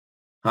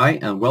Hi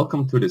and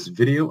welcome to this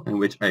video in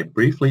which I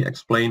briefly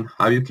explain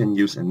how you can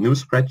use a new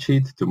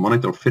spreadsheet to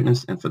monitor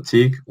fitness and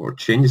fatigue or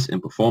changes in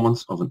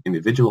performance of an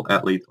individual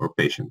athlete or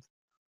patient.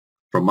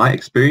 From my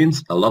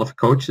experience, a lot of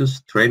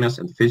coaches, trainers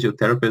and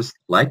physiotherapists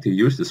like to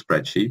use the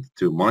spreadsheet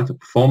to monitor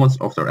performance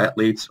of their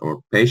athletes or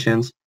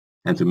patients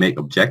and to make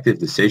objective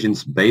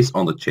decisions based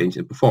on the change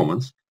in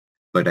performance,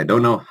 but I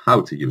don't know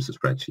how to use the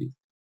spreadsheet.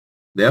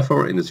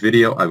 Therefore, in this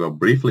video, I will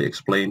briefly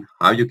explain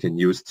how you can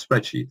use the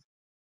spreadsheet.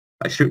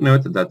 I should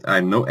note that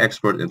I'm no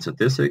expert in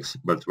statistics,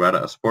 but rather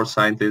a sports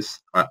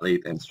scientist,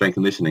 athlete and strength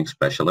conditioning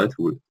specialist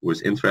who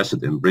is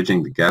interested in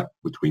bridging the gap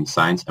between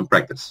science and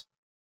practice.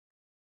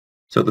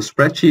 So the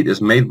spreadsheet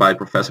is made by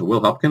Professor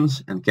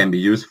Hopkins and can be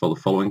used for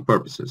the following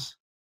purposes.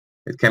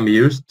 It can be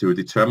used to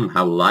determine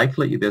how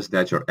likely it is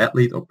that your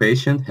athlete or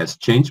patient has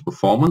changed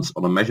performance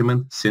on a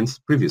measurement since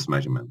the previous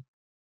measurement.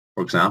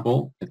 For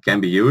example, it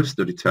can be used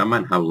to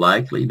determine how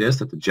likely it is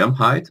that the jump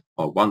height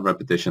or 1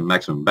 repetition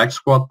maximum back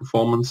squat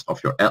performance of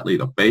your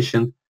athlete or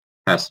patient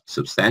has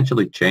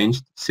substantially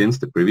changed since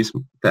the previous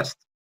test.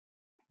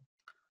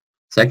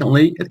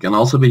 Secondly, it can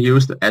also be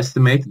used to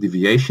estimate the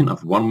deviation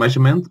of one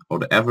measurement or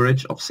the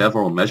average of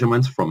several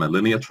measurements from a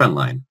linear trend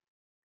line.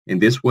 In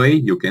this way,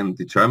 you can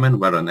determine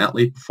whether an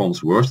athlete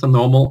performs worse than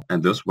normal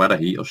and thus whether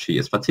he or she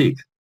is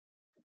fatigued.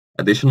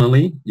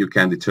 Additionally, you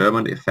can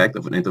determine the effect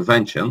of an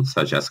intervention,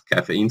 such as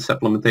caffeine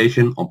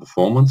supplementation, on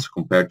performance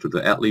compared to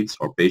the athlete's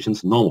or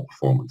patient's normal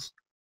performance.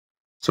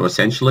 So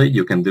essentially,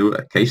 you can do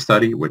a case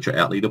study with your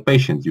athlete or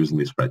patient using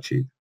this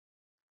spreadsheet.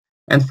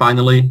 And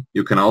finally,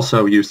 you can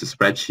also use the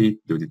spreadsheet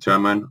to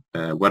determine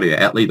whether your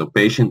athlete or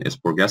patient is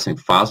progressing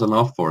fast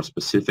enough for a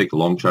specific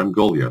long-term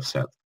goal you have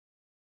set.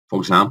 For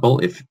example,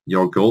 if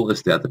your goal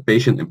is that the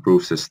patient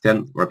improves his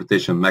 10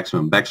 repetition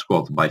maximum back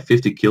squat by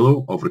 50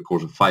 kilo over the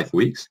course of 5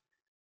 weeks,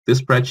 this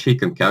spreadsheet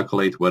can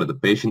calculate whether the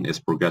patient is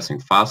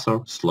progressing faster,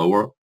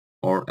 slower,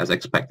 or as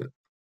expected.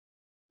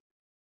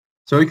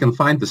 So you can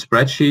find the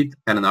spreadsheet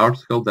and an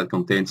article that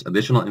contains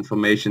additional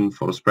information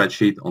for the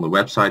spreadsheet on the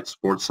website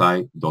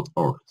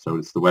sportsci.org. So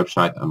it's the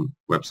website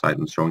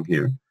I'm showing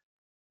here.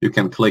 You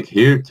can click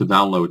here to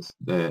download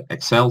the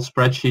Excel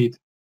spreadsheet,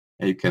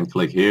 and you can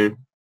click here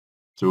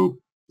to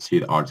see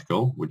the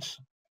article, which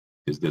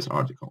is this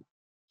article.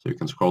 So you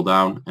can scroll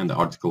down and the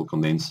article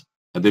contains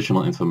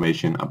additional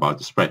information about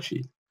the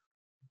spreadsheet.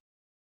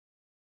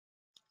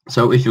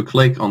 So if you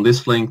click on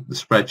this link, the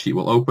spreadsheet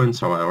will open.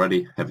 So I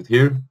already have it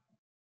here.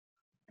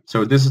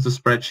 So this is the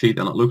spreadsheet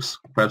and it looks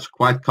perhaps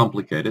quite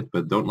complicated,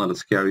 but don't let it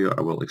scare you.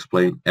 I will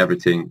explain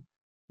everything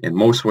in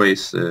most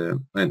ways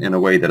in a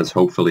way that is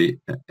hopefully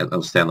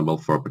understandable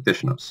for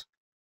practitioners.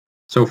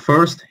 So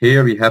first,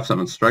 here we have some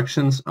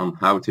instructions on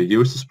how to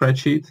use the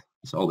spreadsheet.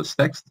 It's all this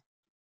text.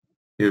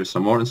 Here's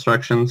some more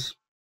instructions.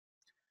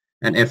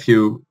 And if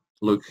you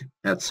look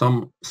at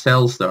some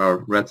cells, there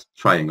are red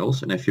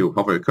triangles, and if you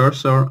hover your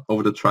cursor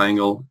over the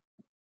triangle,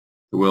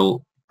 it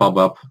will pop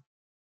up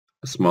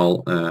a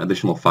small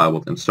additional file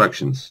with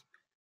instructions.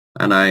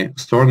 And I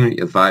strongly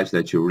advise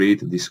that you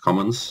read these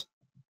comments,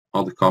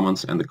 all the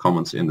comments and the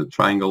comments in the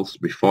triangles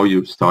before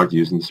you start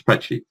using the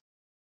spreadsheet.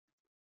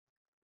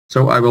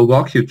 So I will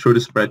walk you through the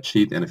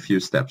spreadsheet in a few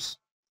steps.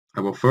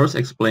 I will first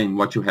explain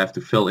what you have to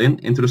fill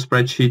into the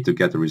spreadsheet to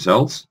get the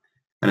results.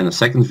 And in the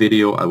second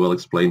video, I will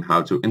explain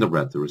how to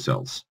interpret the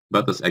results,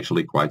 but that's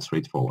actually quite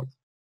straightforward.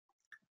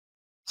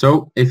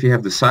 So if you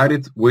have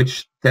decided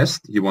which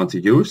test you want to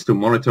use to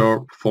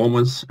monitor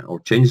performance or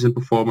changes in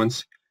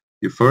performance,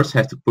 you first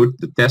have to put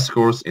the test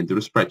scores into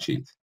the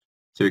spreadsheet.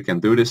 So you can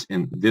do this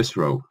in this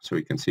row. So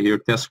you can see here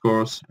test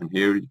scores, and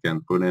here you can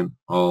put in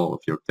all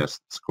of your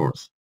test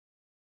scores.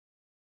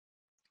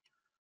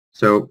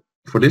 So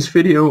for this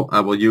video, I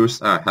will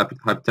use a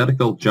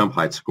hypothetical jump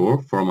height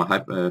score from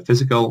a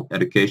physical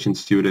education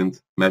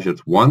student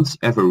measured once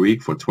every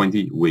week for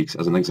 20 weeks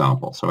as an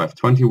example. So I have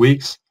 20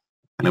 weeks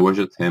and I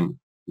measured him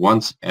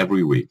once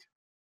every week.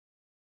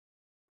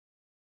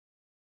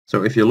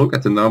 So if you look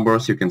at the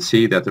numbers, you can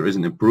see that there is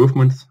an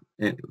improvement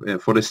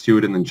for the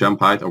student in jump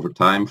height over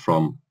time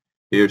from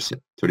here's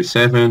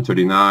 37,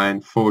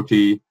 39,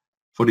 40,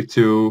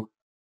 42,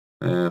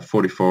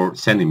 44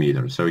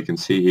 centimeters. So you can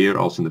see here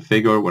also in the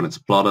figure when it's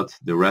plotted,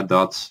 the red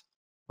dots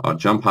are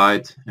jump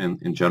height,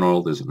 and in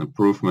general there's an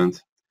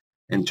improvement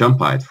in jump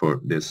height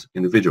for this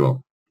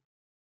individual.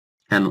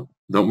 And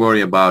don't worry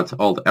about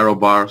all the arrow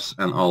bars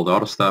and all the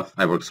other stuff.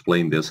 I will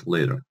explain this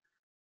later.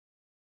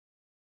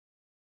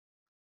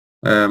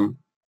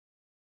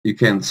 You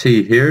can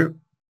see here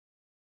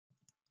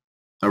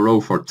a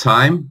row for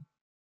time,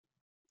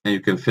 and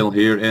you can fill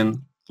here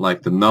in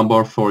like the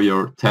number for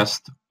your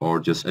test or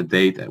just a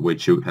date at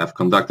which you have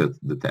conducted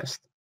the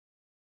test.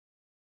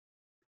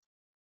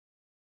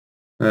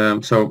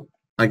 So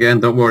again,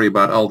 don't worry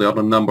about all the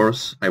other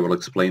numbers. I will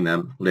explain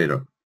them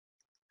later.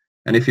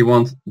 And if you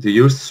want to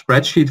use the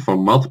spreadsheet for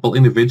multiple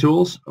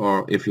individuals,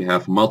 or if you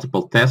have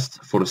multiple tests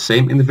for the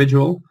same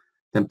individual,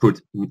 then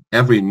put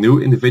every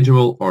new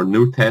individual or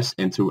new test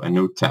into a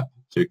new tab.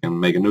 So you can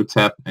make a new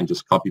tab and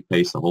just copy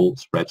paste the whole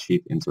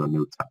spreadsheet into a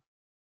new tab.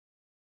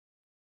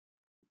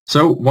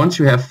 So once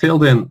you have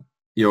filled in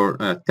your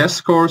test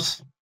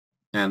scores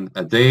and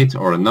a date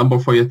or a number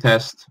for your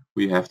test,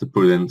 we have to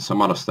put in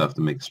some other stuff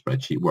to make the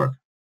spreadsheet work.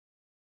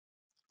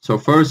 So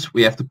first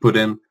we have to put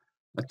in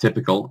a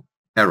typical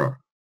error,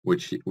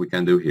 which we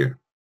can do here.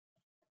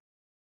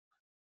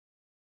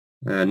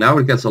 Now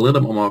it gets a little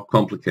bit more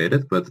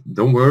complicated, but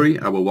don't worry,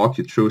 I will walk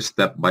you through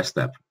step by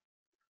step.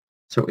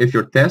 So if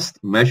your test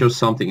measures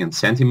something in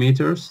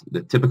centimeters,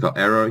 the typical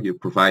error you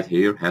provide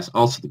here has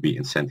also to be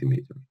in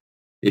centimeters.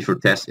 If your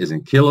test is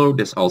in kilo,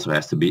 this also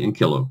has to be in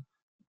kilo.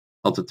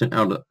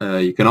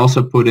 You can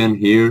also put in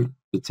here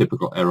the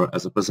typical error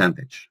as a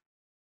percentage.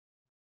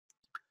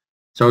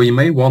 So you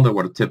may wonder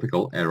what a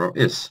typical error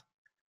is.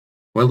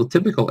 Well, the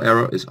typical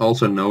error is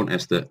also known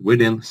as the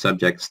within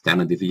subject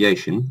standard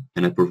deviation,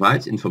 and it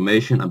provides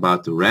information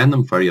about the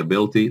random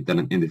variability that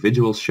an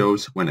individual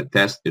shows when a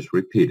test is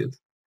repeated.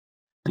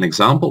 An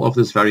example of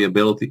this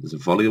variability is a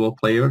volleyball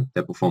player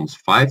that performs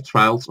 5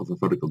 trials of a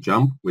vertical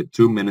jump with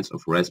 2 minutes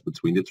of rest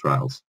between the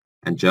trials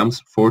and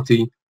jumps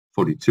 40,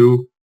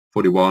 42,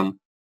 41,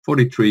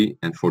 43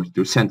 and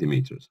 42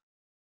 centimeters.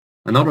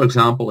 Another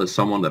example is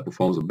someone that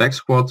performs a back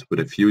squat with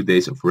a few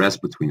days of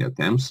rest between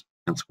attempts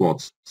and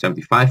squats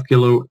 75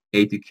 kilo,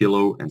 80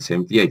 kilo and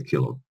 78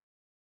 kilo.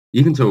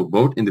 Even though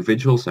both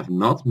individuals have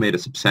not made a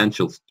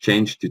substantial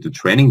change due to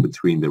training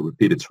between the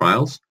repeated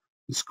trials,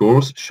 the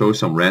scores show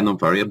some random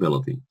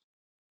variability.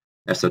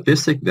 A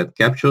statistic that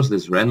captures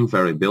this random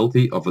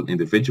variability of an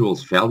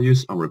individual's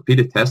values on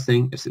repeated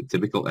testing is the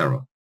typical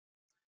error.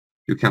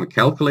 You can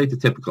calculate the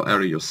typical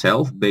error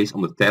yourself based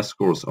on the test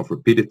scores of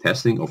repeated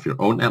testing of your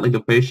own athlete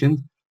or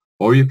patient,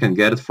 or you can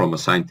get it from a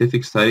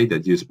scientific study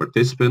that uses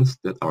participants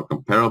that are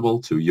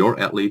comparable to your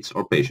athletes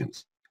or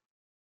patients.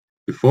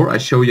 Before I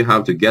show you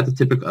how to get the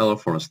typical error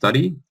for a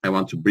study, I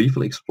want to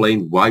briefly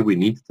explain why we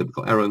need the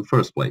typical error in the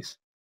first place.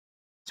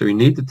 So you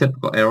need the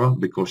typical error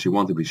because you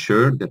want to be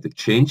sure that the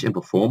change in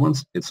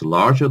performance is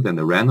larger than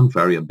the random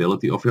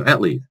variability of your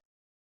athlete.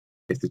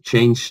 If the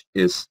change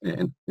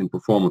in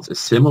performance is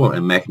similar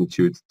in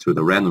magnitude to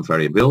the random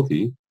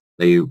variability,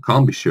 then you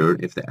can't be sure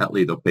if the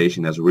athlete or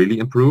patient has really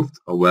improved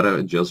or whether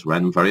it's just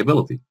random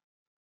variability.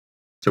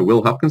 So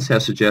Will Hopkins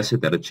has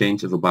suggested that a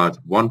change of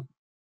about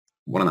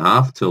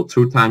 1.5 till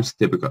 2 times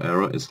the typical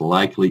error is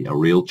likely a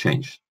real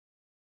change.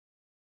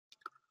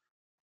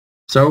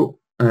 So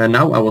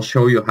now I will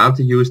show you how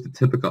to use the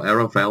typical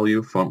error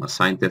value from a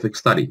scientific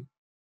study.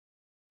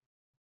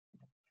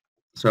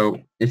 So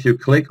if you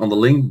click on the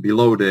link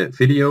below the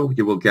video,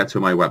 you will get to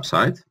my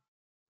website.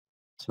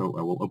 So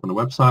I will open the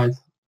website.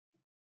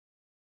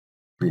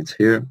 It's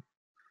here.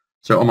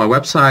 So on my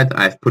website,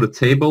 I've put a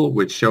table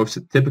which shows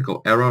the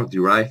typical error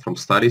derived from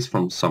studies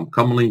from some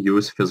commonly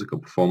used physical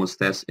performance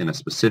tests in a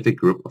specific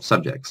group of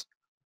subjects.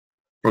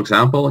 For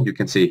example, you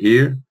can see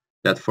here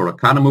that for a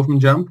counter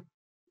movement jump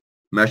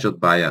measured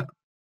by a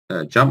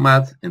jump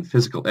mat in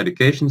physical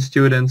education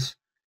students,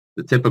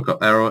 the typical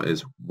error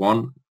is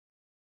 1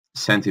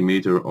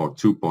 centimeter or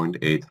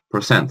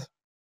 2.8%,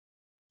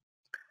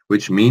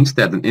 which means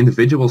that an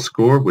individual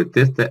score with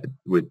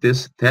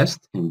this test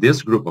in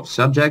this group of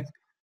subjects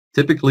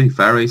typically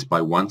varies by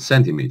 1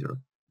 centimeter.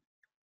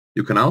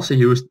 You can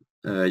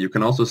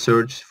also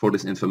search for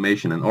this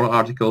information in other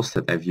articles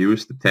that have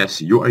used the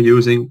tests you are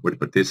using with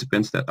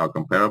participants that are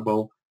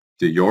comparable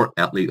to your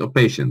athlete or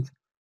patient.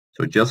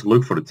 So just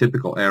look for the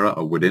typical error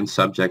or within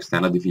subject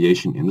standard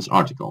deviation in this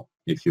article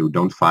if you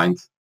don't find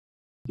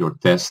your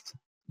test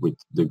with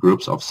the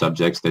groups of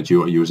subjects that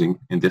you are using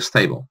in this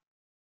table.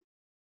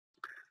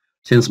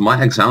 Since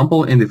my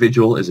example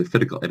individual is a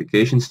physical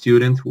education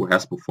student who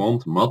has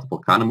performed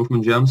multiple counter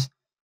movement jumps,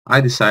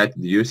 I decided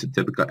to use the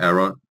typical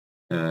error,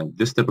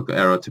 this typical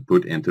error to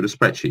put into the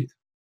spreadsheet,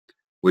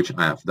 which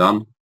I have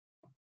done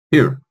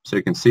here. So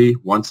you can see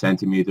 1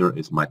 centimeter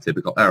is my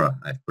typical error.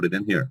 I've put it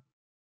in here.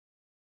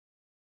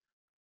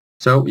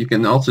 So you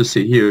can also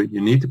see here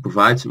you need to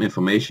provide some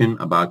information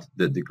about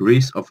the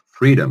degrees of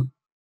freedom,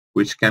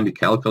 which can be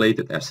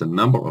calculated as the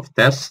number of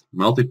tests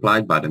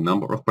multiplied by the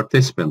number of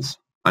participants,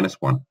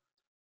 -1.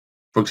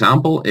 For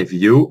example, if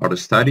you or the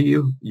study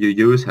you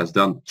use has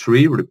done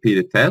 3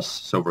 repeated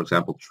tests, so for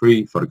example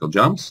 3 vertical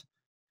jumps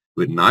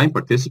with 9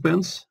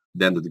 participants,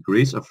 then the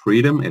degrees of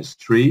freedom is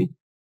 3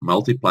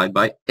 multiplied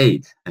by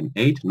 8, and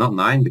 8 not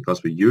 9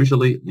 because we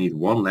usually need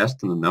 1 less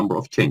than the number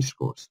of change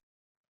scores.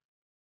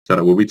 So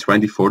that will be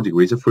 24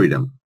 degrees of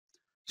freedom.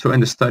 So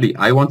in the study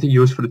I want to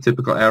use for the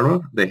typical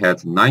error, they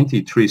had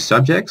 93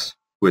 subjects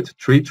with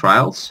 3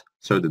 trials,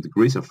 so the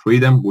degrees of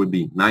freedom would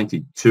be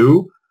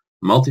 92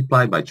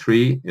 multiplied by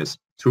 3 is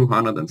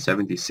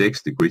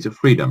 276 degrees of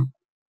freedom.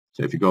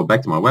 So if you go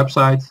back to my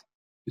website,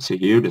 you see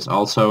here there's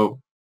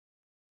also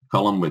a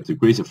column with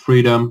degrees of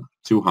freedom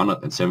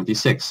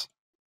 276.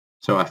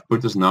 So I've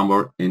put this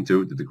number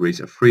into the degrees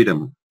of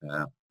freedom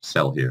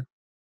cell here.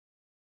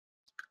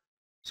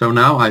 So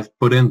now I've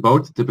put in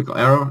both the typical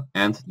error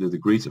and the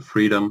degrees of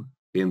freedom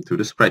into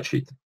the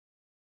spreadsheet.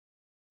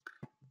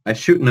 I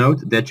should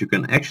note that you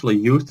can actually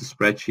use the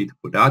spreadsheet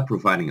without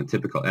providing a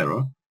typical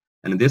error,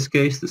 and in this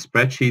case the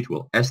spreadsheet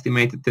will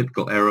estimate the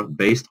typical error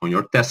based on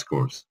your test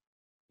scores.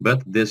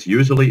 but this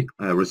usually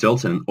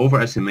results in an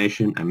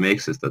overestimation and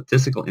makes the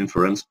statistical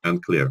inference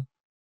unclear.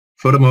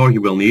 Furthermore,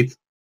 you will need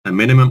a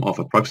minimum of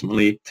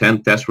approximately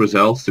 10 test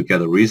results to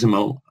get a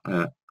reasonable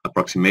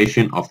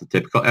approximation of the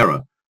typical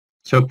error.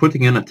 So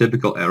putting in a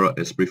typical error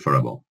is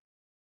preferable.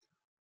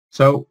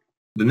 So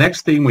the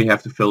next thing we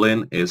have to fill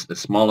in is the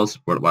smallest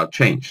worldwide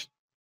change.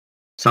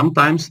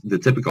 Sometimes the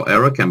typical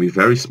error can be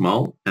very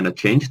small, and a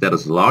change that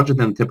is larger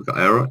than the typical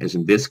error is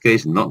in this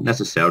case not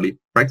necessarily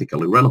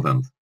practically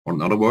relevant. Or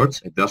in other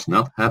words, it does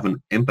not have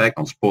an impact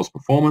on sports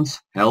performance,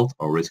 health,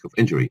 or risk of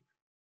injury.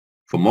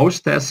 For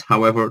most tests,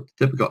 however,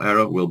 the typical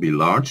error will be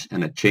large,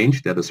 and a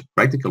change that is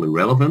practically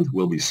relevant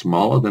will be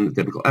smaller than the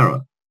typical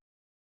error.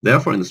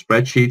 Therefore, in the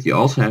spreadsheet, you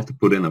also have to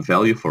put in a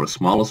value for a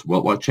smallest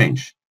worldwide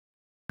change.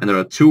 And there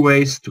are two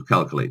ways to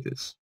calculate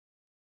this.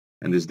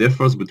 And this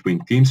differs between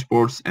team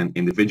sports and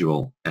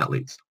individual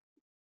athletes.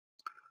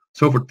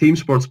 So for team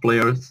sports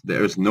players,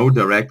 there is no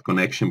direct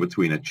connection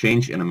between a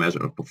change in a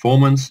measure of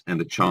performance and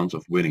the chance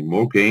of winning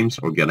more games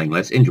or getting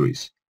less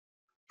injuries.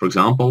 For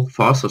example,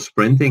 faster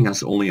sprinting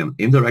has only an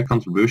indirect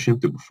contribution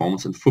to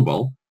performance in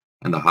football,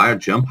 and the higher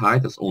jump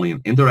height has only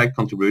an indirect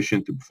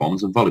contribution to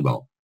performance in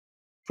volleyball.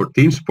 For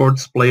team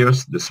sports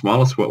players, the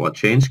smallest worldwide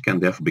change can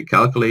therefore be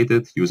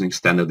calculated using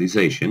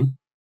standardization.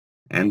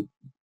 And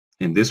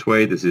in this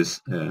way, there's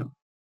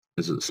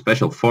a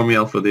special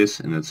formula for this,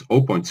 and it's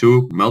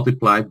 0.2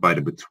 multiplied by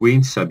the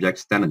between subject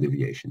standard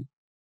deviation.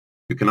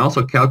 You can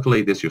also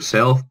calculate this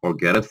yourself or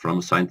get it from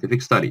a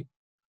scientific study.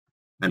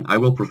 And I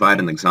will provide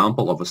an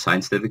example of a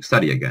scientific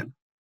study again.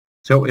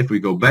 So if we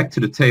go back to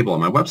the table on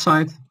my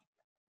website,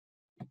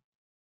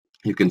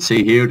 you can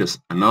see here there's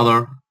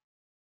another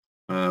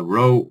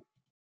row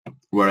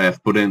where I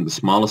have put in the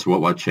smallest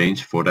worldwide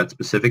change for that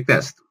specific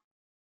test.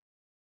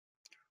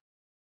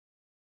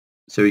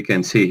 So you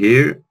can see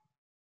here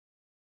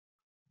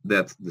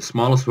that the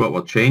smallest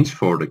worldwide change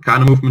for the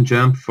counter movement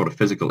jump for the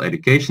physical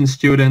education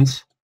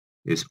students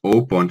is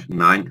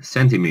 0.9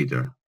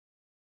 centimeter.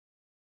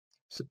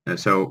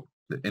 So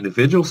the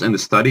individuals in the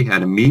study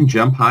had a mean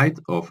jump height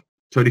of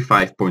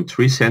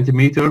 35.3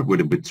 centimeter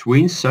with a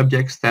between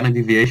subject standard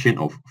deviation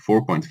of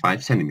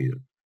 4.5 centimeter.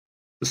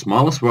 The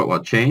smallest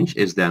worldwide change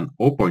is then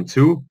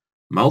 0.2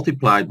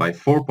 multiplied by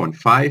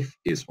 4.5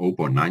 is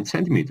 0.9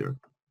 centimeter.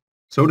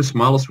 So the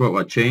smallest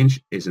worldwide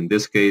change is in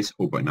this case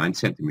 0.9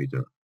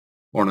 centimeter.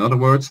 Or in other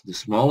words, the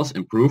smallest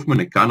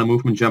improvement in counter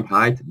movement jump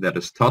height that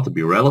is thought to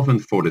be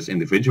relevant for this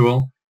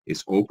individual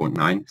is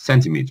 0.9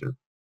 centimeter.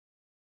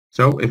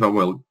 So if I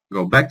will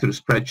go back to the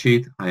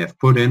spreadsheet, I have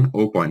put in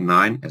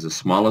 0.9 as the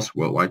smallest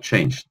worldwide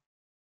change.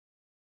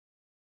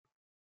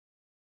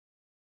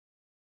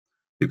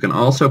 You can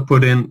also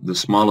put in the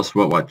smallest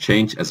worldwide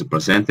change as a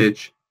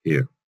percentage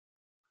here.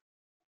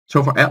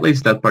 So for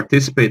athletes that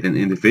participate in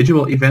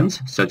individual events,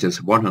 such as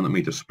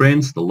 100-meter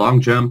sprints, the long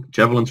jump,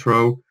 javelin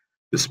throw,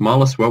 the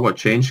smallest worldwide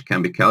change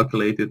can be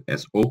calculated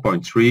as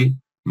 0.3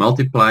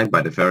 multiplied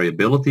by the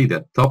variability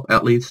that top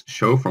athletes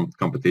show from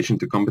competition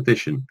to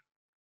competition.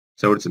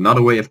 So it's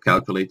another way of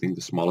calculating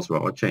the smallest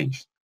worldwide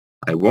change.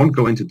 I won't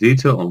go into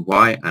detail on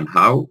why and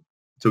how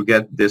to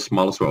get this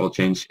smallest worldwide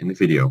change in the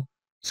video.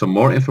 Some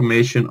more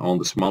information on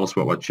the smallest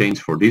worldwide change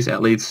for these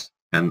athletes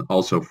and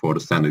also for the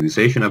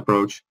standardization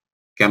approach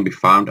can be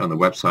found on the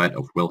website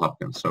of Will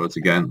Hopkins. So it's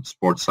again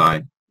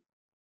sportsci.org.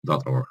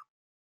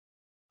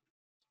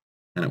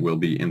 And it will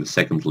be in the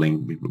second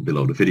link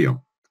below the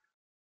video.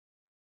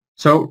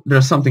 So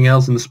there's something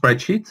else in the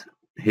spreadsheet.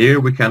 Here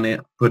we can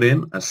put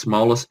in a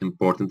smallest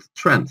important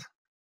trend.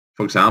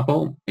 For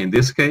example, in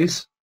this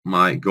case,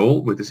 my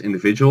goal with this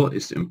individual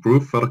is to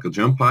improve vertical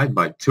jump height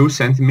by 2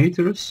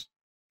 centimeters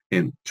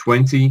in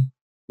 20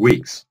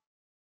 weeks.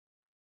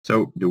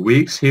 So the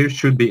weeks here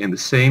should be in the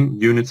same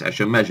units as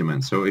your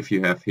measurements. So if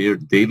you have here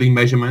daily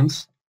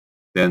measurements,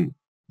 then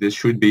this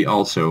should be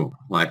also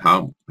like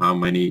how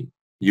many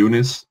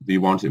units do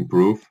you want to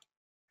improve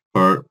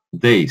per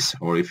days,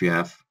 or if you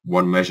have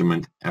one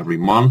measurement every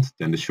month,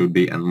 then this should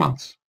be in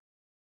months.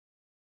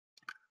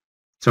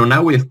 So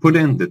now we have put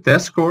in the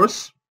test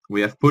scores,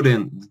 we have put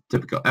in the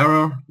typical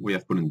error, we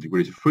have put in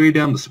degrees of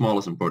freedom, the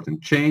smallest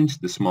important change,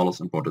 the smallest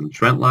important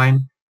trend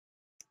line,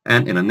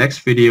 and in the next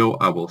video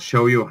I will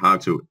show you how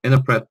to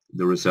interpret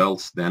the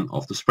results then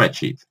of the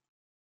spreadsheet.